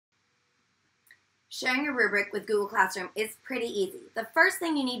Sharing a rubric with Google Classroom is pretty easy. The first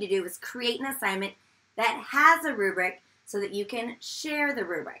thing you need to do is create an assignment that has a rubric so that you can share the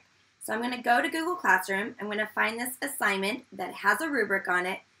rubric. So I'm going to go to Google Classroom. I'm going to find this assignment that has a rubric on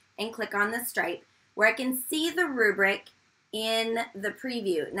it and click on the stripe where I can see the rubric in the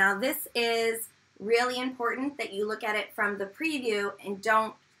preview. Now this is really important that you look at it from the preview and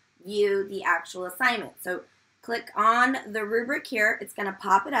don't view the actual assignment. So click on the rubric here. It's going to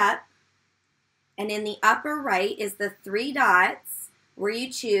pop it up. And in the upper right is the 3 dots where you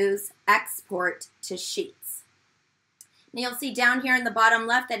choose Export to Sheets. And you'll see down here in the bottom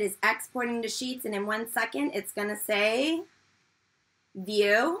left that is exporting to Sheets, and in 1 second it's going to say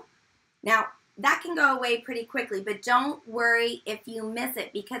View. Now that can go away pretty quickly, but don't worry if you miss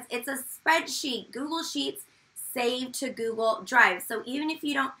it because it's a spreadsheet. Google Sheets saved to Google Drive. So even if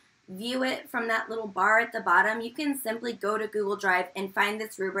you don't view it from that little bar at the bottom, you can simply go to Google Drive and find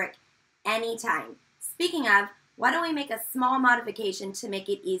this rubric anytime. Speaking of, why don't we make a small modification to make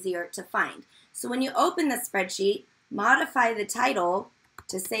it easier to find? So when you open the spreadsheet, modify the title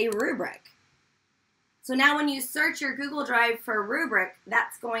to say rubric. So now when you search your Google Drive for rubric,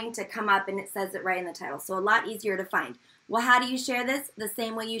 that's going to come up and it says it right in the title. So a lot easier to find. Well, how do you share this? The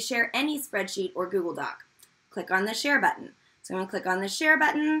same way you share any spreadsheet or Google Doc. Click on the share button. So I'm going to click on the share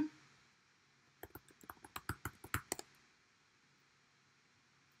button.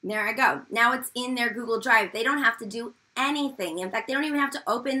 There I go. Now it's in their Google Drive. They don't have to do anything. In fact, they don't even have to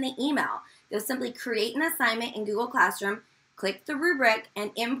open the email. They'll simply create an assignment in Google Classroom, click the rubric, and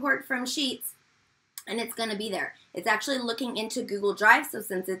import from Sheets, and it's going to be there. It's actually looking into Google Drive, so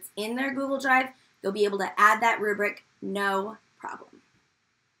since it's in their Google Drive, they'll be able to add that rubric, no problem.